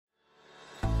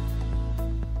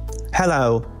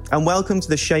Hello, and welcome to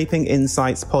the Shaping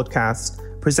Insights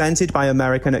podcast, presented by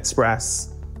American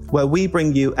Express, where we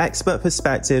bring you expert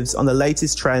perspectives on the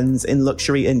latest trends in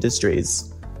luxury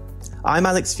industries. I'm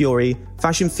Alex Fury,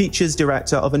 fashion features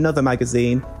director of another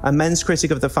magazine and men's critic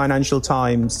of the Financial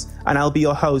Times, and I'll be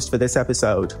your host for this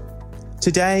episode.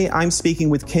 Today, I'm speaking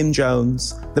with Kim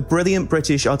Jones, the brilliant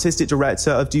British artistic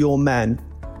director of Dior Men.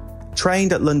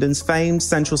 Trained at London's famed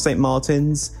Central St.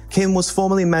 Martin's, Kim was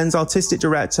formerly men's artistic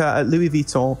director at Louis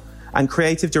Vuitton and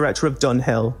creative director of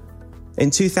Dunhill.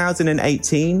 In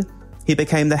 2018, he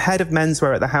became the head of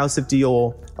menswear at the House of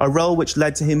Dior, a role which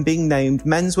led to him being named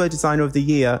Menswear Designer of the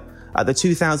Year at the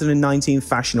 2019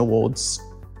 Fashion Awards.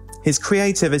 His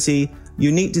creativity,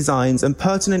 unique designs, and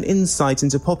pertinent insight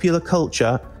into popular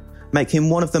culture make him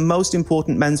one of the most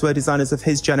important menswear designers of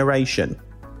his generation.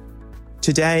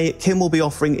 Today, Kim will be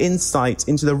offering insight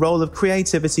into the role of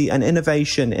creativity and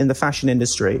innovation in the fashion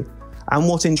industry and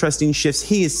what interesting shifts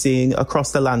he is seeing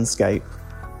across the landscape.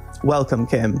 Welcome,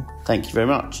 Kim. Thank you very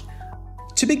much.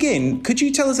 To begin, could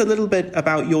you tell us a little bit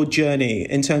about your journey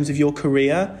in terms of your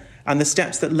career and the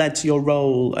steps that led to your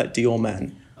role at Dior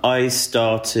Men? I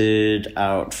started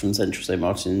out from Central St.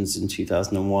 Martin's in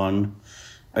 2001.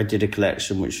 I did a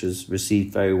collection which was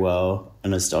received very well,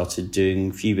 and I started doing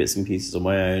a few bits and pieces on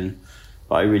my own.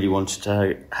 But I really wanted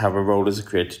to have a role as a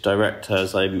creative director,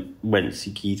 as I went to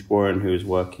see Keith Warren, who was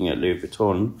working at Louis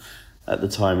Vuitton at the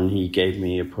time, and he gave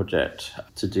me a project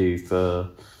to do for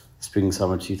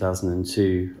spring-summer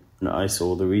 2002, and I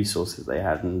saw the resources they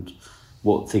had and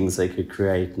what things they could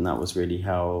create, and that was really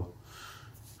how,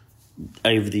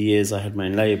 over the years, I had my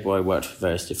own label. I worked for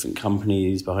various different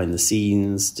companies behind the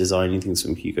scenes, designing things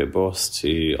from Hugo Boss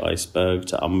to Iceberg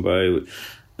to Umbro,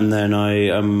 and then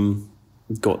I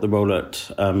got the role at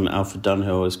Alfred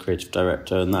Dunhill as creative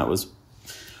director, and that was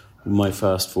my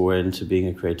first foray into being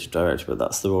a creative director, but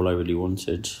that's the role I really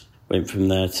wanted. Went from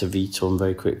there to Vuitton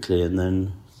very quickly, and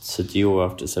then to Dior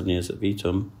after 7 years at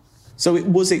Vuitton. So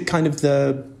was it kind of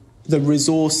the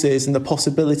resources and the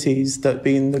possibilities that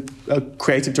being a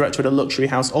creative director at a luxury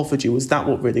house offered you? Was that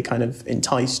what really kind of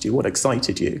enticed you, what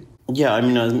excited you? Yeah, I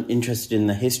mean, I'm interested in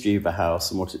the history of a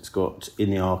house and what it's got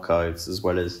in the archives, as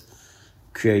well as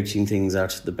creating things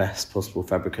out of the best possible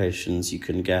fabrications you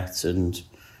can get, and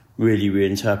really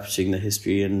reinterpreting the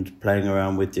history and playing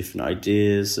around with different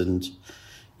ideas and,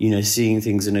 you know, seeing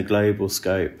things in a global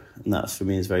scope. And that, for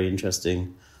me, is very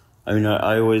interesting. I mean,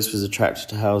 I always was attracted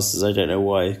to houses. I don't know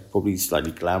why, probably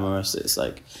slightly glamorous. It's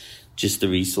like just the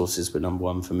resources were number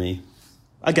one for me.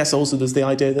 I guess also there's the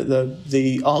idea that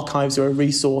the archives are a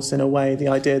resource in a way, the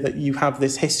idea that you have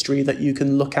this history that you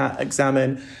can look at,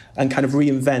 examine, and kind of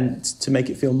reinvent to make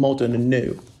it feel modern and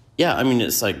new. Yeah, I mean,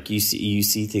 it's like you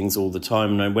see things all the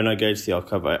time. And when I go to the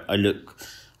archive,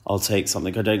 I'll take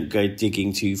something. I don't go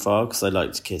digging too far because I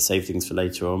like to save things for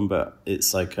later on. But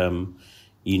it's like,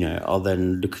 you know, I'll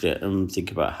then look at it and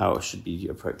think about how it should be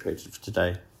appropriated for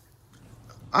today.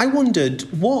 I wondered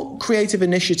what creative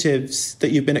initiatives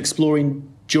that you've been exploring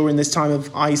during this time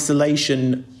of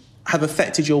isolation have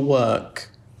affected your work.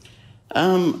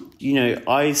 You know,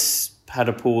 I had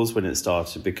a pause when it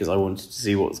started because I wanted to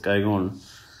see what was going on.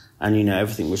 And, you know,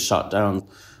 everything was shut down.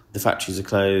 The factories are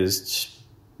closed,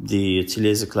 the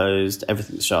ateliers are closed,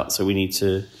 everything's shut. So we need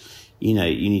to, you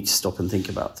need to stop and think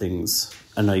about things.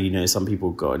 I know, you know, some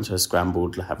people got into a scramble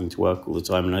having to work all the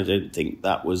time, and I don't think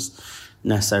that was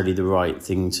necessarily the right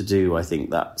thing to do. I think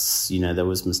that's, you know, there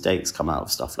was mistakes come out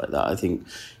of stuff like that. I think,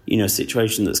 you know, a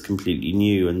situation that's completely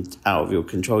new and out of your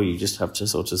control, you just have to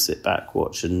sort of sit back,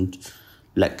 watch and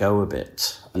let go a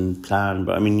bit and plan.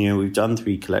 But I mean, you know, we've done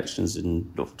 3 collections in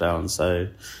lockdown, so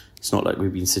it's not like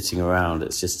we've been sitting around.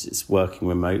 It's working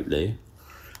remotely.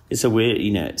 It's a weird,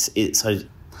 you know, I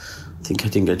think I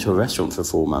didn't go to a restaurant for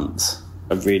 4 months.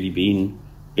 I've really been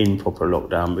in proper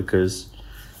lockdown because,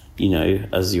 you know,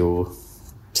 as your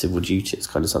civil duty, it's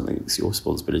kind of something, it's your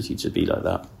responsibility to be like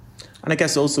that. And I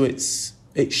guess also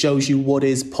it shows you what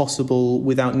is possible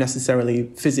without necessarily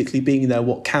physically being there,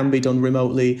 what can be done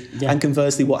remotely, and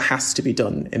conversely, what has to be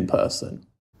done in person.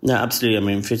 No, absolutely. I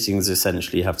mean, fittings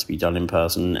essentially have to be done in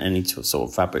person. Any sort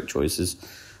of fabric choices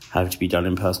have to be done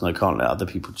in person. I can't let other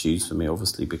people choose for me,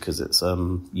 obviously, because it's,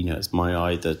 you know, it's my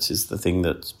eye that is the thing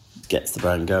that gets the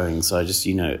brand going. So I just,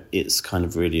 you know, it's kind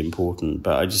of really important.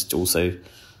 But I just also,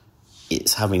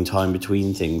 it's having time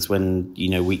between things. When, you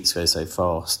know, weeks go so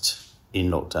fast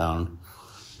in lockdown,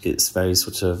 it's very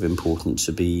sort of important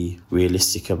to be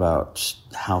realistic about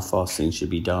how fast things should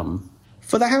be done.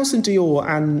 For the House and Dior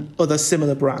and other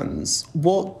similar brands,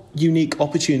 what unique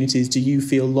opportunities do you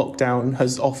feel lockdown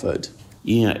has offered?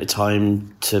 You know, a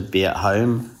time to be at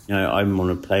home, I'm on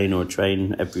a plane or a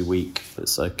train every week.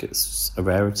 It's a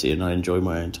rarity, and I enjoy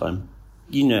my own time.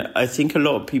 I think a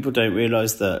lot of people don't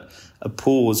realise that a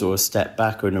pause or a step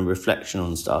back or a reflection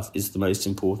on stuff is the most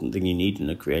important thing you need in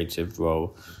a creative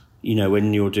role.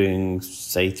 When you're doing,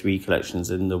 say, 3 collections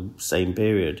in the same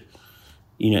period,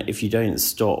 if you don't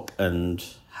stop and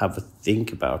have a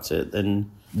think about it, then,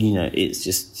 it's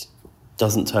just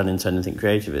doesn't turn into anything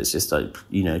creative. It's just like,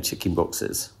 ticking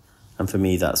boxes. And for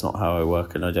me, that's not how I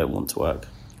work, and I don't want to work.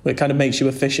 It kind of makes you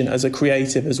efficient as a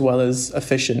creative as well as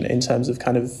efficient in terms of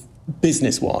kind of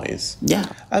business-wise. Yeah.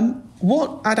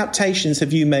 What adaptations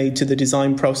have you made to the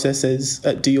design processes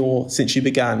at Dior since you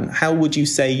began? How would you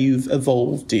say you've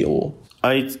evolved Dior?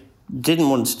 I didn't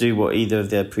want to do what either of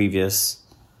their previous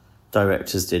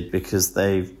directors did, because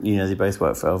they both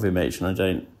work for LVMH, and I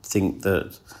don't think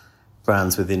that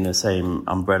brands within the same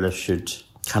umbrella should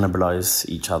cannibalise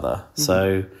each other. Mm-hmm.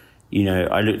 So,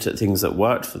 I looked at things that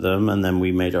worked for them, and then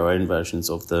we made our own versions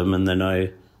of them. And then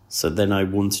I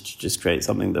wanted to just create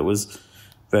something that was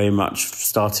very much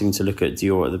starting to look at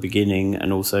Dior at the beginning,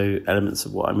 and also elements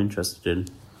of what I'm interested in.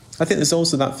 I think there's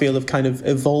also that feel of kind of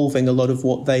evolving a lot of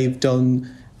what they've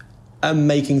done and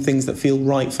making things that feel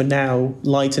right for now,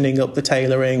 lightening up the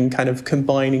tailoring, kind of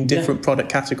combining different product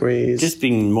categories. Just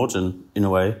being modern in a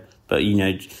way. But,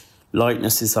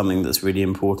 lightness is something that's really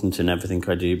important in everything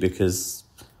I do, because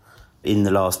in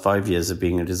the last 5 years of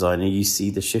being a designer, you see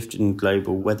the shift in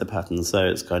global weather patterns. So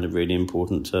it's kind of really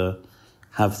important to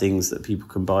have things that people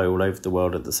can buy all over the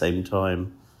world at the same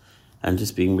time, and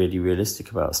just being really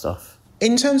realistic about stuff.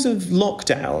 In terms of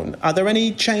lockdown, are there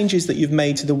any changes that you've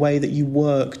made to the way that you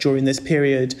work during this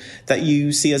period that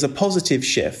you see as a positive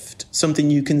shift, something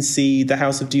you can see the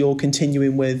House of Dior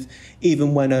continuing with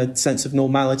even when a sense of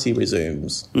normality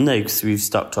resumes? No, because we've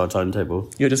stuck to our timetable.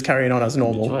 You're just carrying on as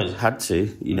normal? I had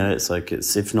to.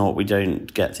 It's if not, we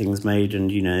don't get things made.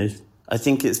 And, I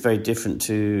think it's very different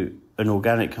to an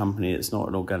organic company. It's not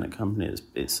an organic company.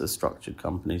 It's a structured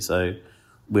company. So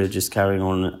we're just carrying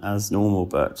on as normal,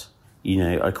 but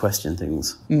I question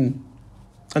things. And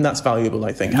that's valuable,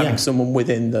 I think, having someone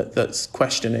within that's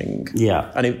questioning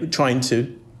and trying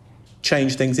to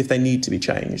change things if they need to be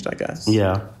changed, I guess.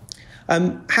 Yeah.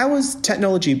 How has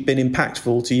technology been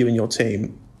impactful to you and your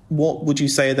team? What would you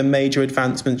say are the major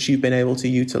advancements you've been able to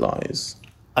utilise?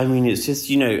 I mean, it's just,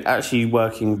 actually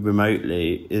working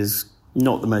remotely is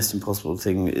not the most impossible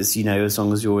thing. It's, as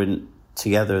long as you're in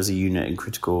together as a unit in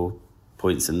critical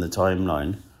points in the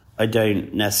timeline. I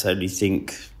don't necessarily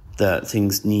think that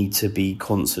things need to be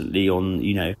constantly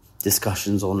on,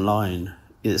 discussions online.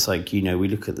 It's like, we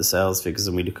look at the sales figures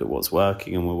and we look at what's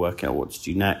working, and we're working out what to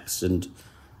do next. And,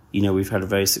 we've had a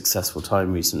very successful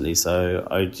time recently. So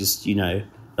I just, I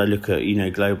look at,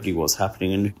 globally what's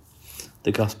happening, and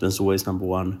the customer's always number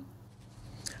one.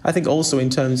 I think also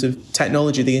in terms of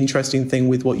technology, the interesting thing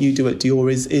with what you do at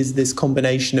Dior is this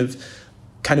combination of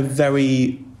kind of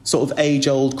very sort of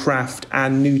age-old craft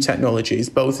and new technologies,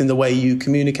 both in the way you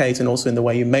communicate and also in the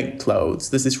way you make clothes.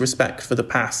 There's this respect for the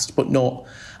past, but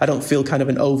I don't feel kind of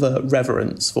an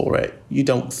over-reverence for it. You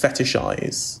don't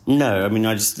fetishize. No, I mean,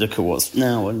 I just look at what's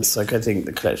now, and it's like, I think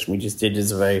the collection we just did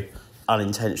is a very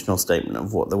unintentional statement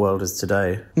of what the world is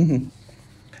today. Mm-hmm.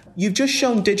 You've just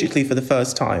shown digitally for the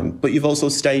first time, but you've also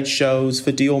staged shows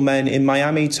for Dior Men in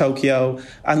Miami, Tokyo,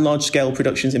 and large-scale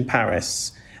productions in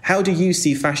Paris. How do you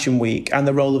see Fashion Week and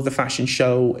the role of the fashion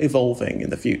show evolving in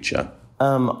the future?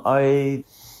 I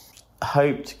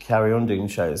hope to carry on doing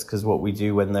shows, because what we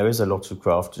do when there is a lot of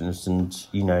craftiness and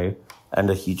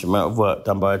a huge amount of work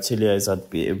done by ateliers,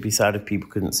 it would be sad if people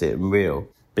couldn't see it in real.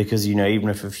 Because, even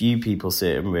if a few people see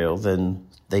it in real, then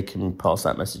they can pass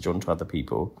that message on to other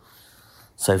people.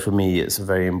 So for me, it's a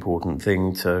very important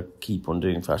thing to keep on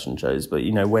doing fashion shows. But,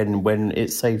 when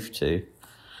it's safe to,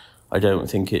 I don't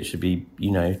think it should be,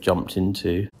 jumped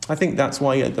into. I think that's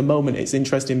why at the moment it's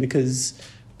interesting, because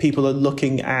people are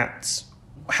looking at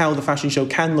how the fashion show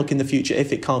can look in the future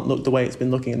if it can't look the way it's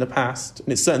been looking in the past.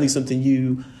 And it's certainly something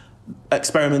you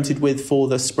experimented with for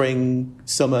the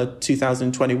spring-summer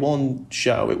 2021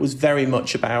 show. It was very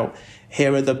much about,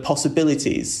 here are the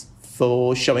possibilities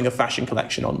for showing a fashion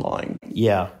collection online.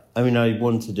 Yeah, I mean, I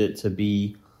wanted it to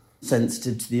be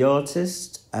sensitive to the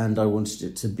artist, and I wanted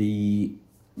it to be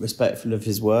respectful of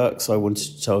his work. So I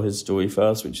wanted to tell his story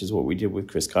first, which is what we did with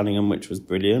Chris Cunningham, which was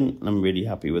brilliant, and I'm really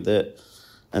happy with it.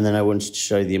 And then I wanted to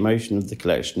show the emotion of the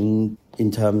collection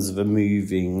in terms of a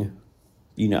moving,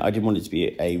 I didn't want it to be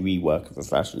a rework of a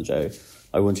fashion show.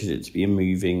 I wanted it to be a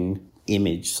moving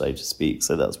image, so to speak.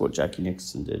 So that's what Jackie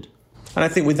Nicholson did. And I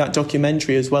think with that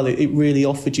documentary as well, it really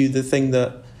offered you the thing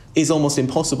that is almost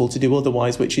impossible to do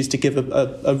otherwise, which is to give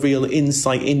a real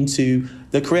insight into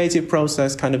the creative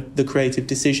process, kind of the creative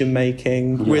decision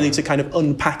making, really to kind of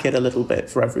unpack it a little bit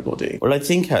for everybody. Well, I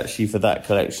think actually for that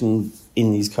collection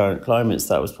in these current climates,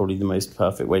 that was probably the most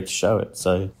perfect way to show it.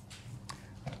 So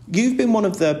you've been one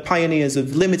of the pioneers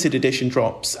of limited edition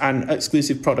drops and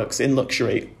exclusive products in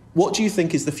luxury. What do you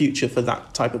think is the future for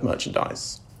that type of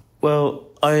merchandise? Well,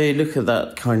 I look at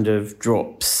that kind of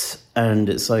drops and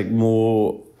it's like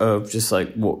more of just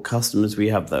like what customers we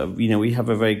have there. You know, we have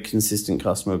a very consistent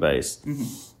customer base.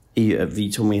 At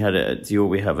Vuitton we had it, at Dior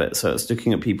we have it. So it's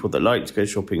looking at people that like to go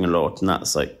shopping a lot, and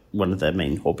that's like one of their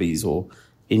main hobbies or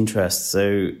interests.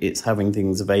 So it's having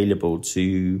things available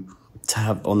to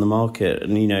have on the market.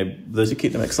 And, you know, to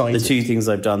keep them excited. The two things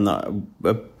I've done that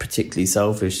are particularly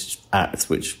selfish acts,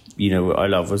 which, you know, I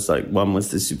love, was like, one was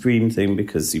the Supreme thing,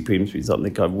 because Supreme's been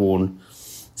something I've worn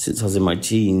since I was in my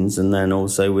teens, and then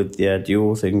also with the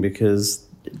Dior thing, because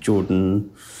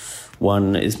Jordan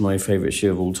 1 is my favourite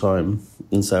shoe of all time,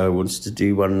 and so I wanted to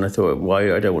do one, and I thought,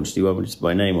 why I don't want to do one with just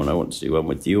my name on, I want to do one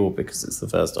with Dior, because it's the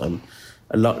first time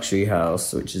a luxury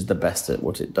house, which is the best at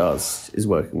what it does, is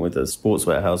working with a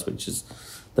sportswear house, which is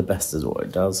the best at what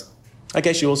it does. I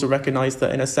guess you also recognise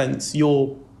that, in a sense,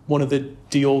 you're one of the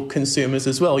Dior consumers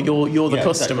as well. You're the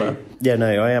customer. Exactly. Yeah,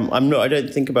 no, I am. I'm not. I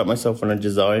don't think about myself when I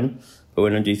design, but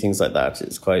when I do things like that,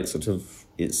 it's quite sort of,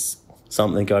 it's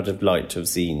something I'd have liked to have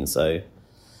seen. So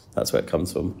that's where it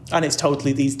comes from. And it's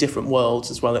totally these different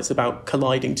worlds as well. It's about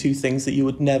colliding two things that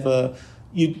you'd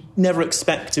never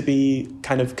expect to be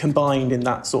kind of combined in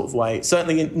that sort of way.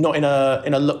 Certainly not in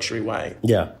a luxury way.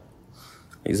 Yeah,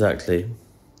 exactly.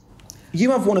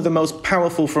 You have one of the most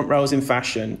powerful front rows in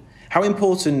fashion. How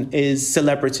important is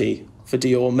celebrity for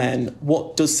Dior Men?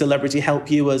 What does celebrity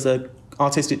help you as an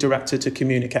artistic director to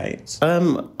communicate?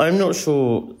 I'm not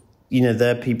sure. You know,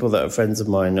 they're people that are friends of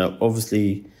mine.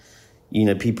 Obviously, you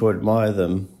know, people admire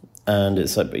them. And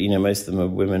it's like, you know, most of them are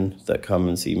women that come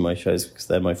and see my shows because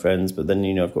they're my friends. But then,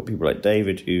 you know, I've got people like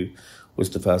David, who was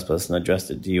the first person I dressed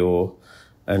at Dior.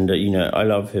 And, you know, I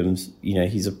love him. You know,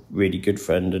 he's a really good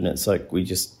friend. And it's like, we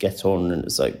just get on. And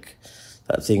it's like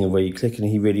that thing of where you click, and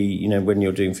he really, you know, when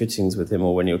you're doing fittings with him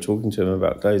or when you're talking to him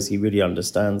about clothes, he really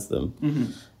understands them. Mm-hmm.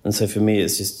 And so for me,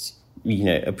 it's just, you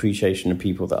know, appreciation of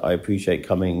people that I appreciate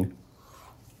coming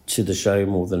to the show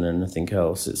more than anything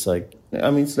else. It's like, I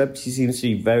mean, celebrity seems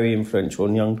to be very influential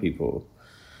on young people,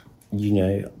 you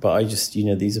know, but I just, you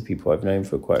know, these are people I've known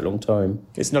for quite a long time.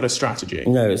 It's not a strategy.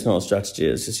 No, it's not a strategy.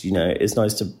 It's just, you know, it's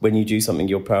nice to, when you do something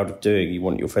you're proud of doing, you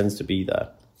want your friends to be there.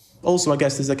 Also, I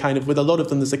guess there's a kind of, with a lot of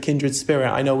them, there's a kindred spirit.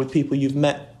 I know with people you've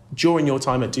met during your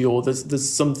time at Dior, there's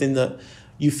something that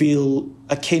you feel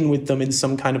akin with them in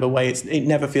some kind of a way. It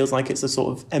never feels like it's a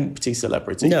sort of empty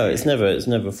celebrity. No, it's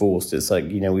never forced. It's like,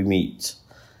 you know, we meet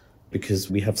because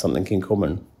we have something in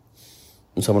common.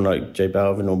 And someone like J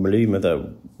Balvin or Maluma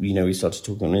that, you know, we started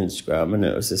talking on Instagram, and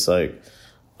it was just like,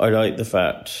 I like the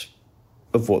fact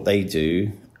of what they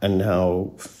do and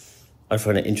how I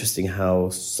find it interesting how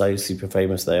so super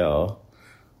famous they are.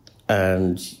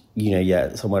 And, you know,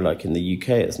 yeah, somewhere like in the UK,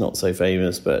 it's not so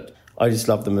famous, but I just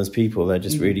love them as people. They're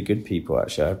just really good people,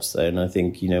 actually, I have to say. And I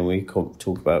think, you know, we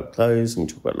talk about clothes and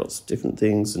we talk about lots of different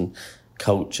things and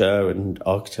culture and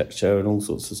architecture and all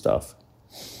sorts of stuff.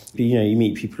 But, you know, you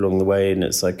meet people along the way, and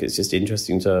it's like, it's just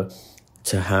interesting to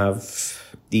have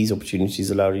these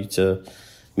opportunities allow you to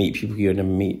meet people you would never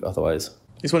meet otherwise.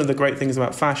 It's one of the great things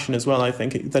about fashion as well, I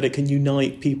think, that it can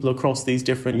unite people across these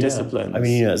different disciplines. I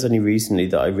mean, you know, it's only recently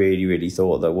that I really, really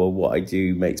thought that, well, what I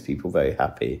do makes people very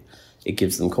happy. It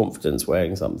gives them confidence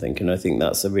wearing something. And I think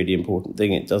that's a really important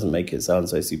thing. It doesn't make it sound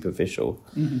so superficial.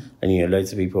 Mm-hmm. And, you know,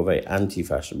 loads of people are very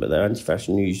anti-fashion, but they're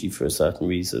anti-fashion usually for a certain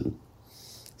reason.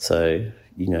 So,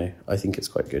 you know, I think it's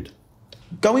quite good.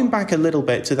 Going back a little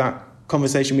bit to that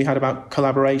conversation we had about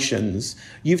collaborations,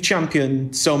 you've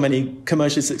championed so many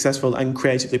commercially successful and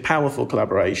creatively powerful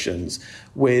collaborations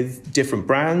with different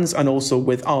brands and also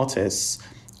with artists.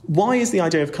 Why is the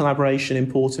idea of collaboration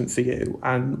important for you,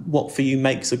 and what for you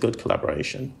makes a good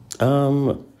collaboration?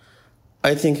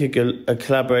 I think a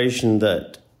collaboration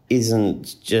that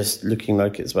isn't just looking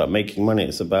like it's about making money,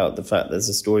 it's about the fact there's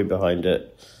a story behind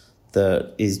it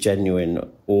that is genuine,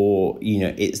 or, you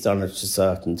know, it's done at a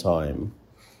certain time.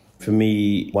 For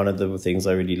me, one of the things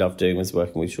I really love doing was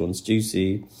working with Sean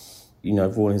Stussy. You know,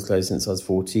 I've worn his clothes since I was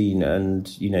 14,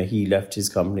 and, you know, he left his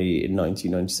company in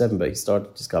 1997, but he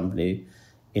started his company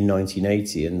in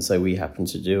 1980, and so we happened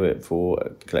to do it for a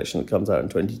collection that comes out in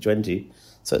 2020,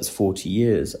 so it's 40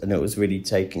 years, and it was really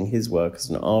taking his work as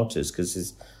an artist,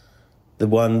 because the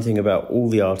one thing about all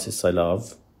the artists I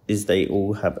love is they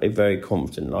all have a very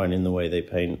confident line in the way they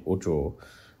paint or draw.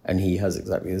 And he has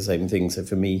exactly the same thing. So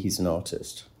for me, he's an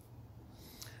artist.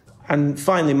 And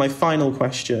finally, my final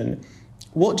question,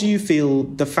 what do you feel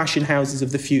the fashion houses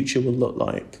of the future will look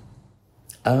like?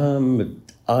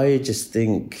 I just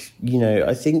think,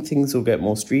 I think things will get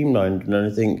more streamlined. And I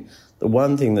think the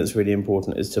one thing that's really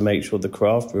important is to make sure the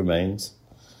craft remains,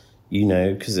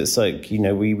 because it's like,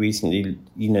 we recently,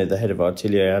 the head of our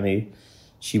atelier, Annie,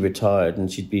 she retired and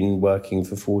she'd been working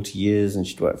for 40 years and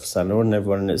she'd worked for Saint Laurent and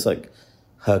everyone. And it's like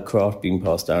her craft being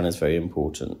passed down is very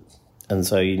important. And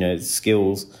so,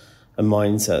 skills and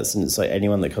mindsets. And it's like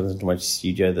anyone that comes into my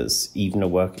studio that's even a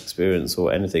work experience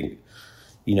or anything,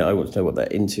 I want to know what they're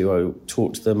into. I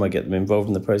talk to them, I get them involved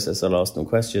in the process, I'll ask them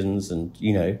questions and,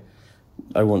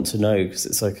 I want to know because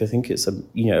it's like, I think it's a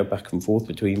back and forth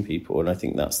between people. And I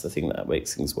think that's the thing that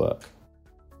makes things work.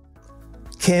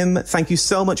 Kim, thank you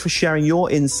so much for sharing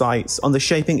your insights on the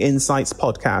Shaping Insights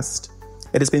podcast.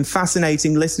 It has been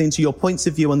fascinating listening to your points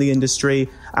of view on the industry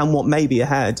and what may be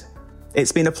ahead.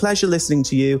 It's been a pleasure listening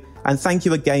to you and thank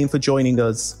you again for joining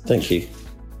us. Thank you.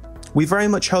 We very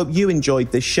much hope you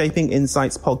enjoyed this Shaping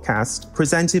Insights podcast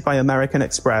presented by American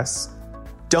Express.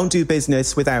 Don't do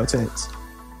business without it.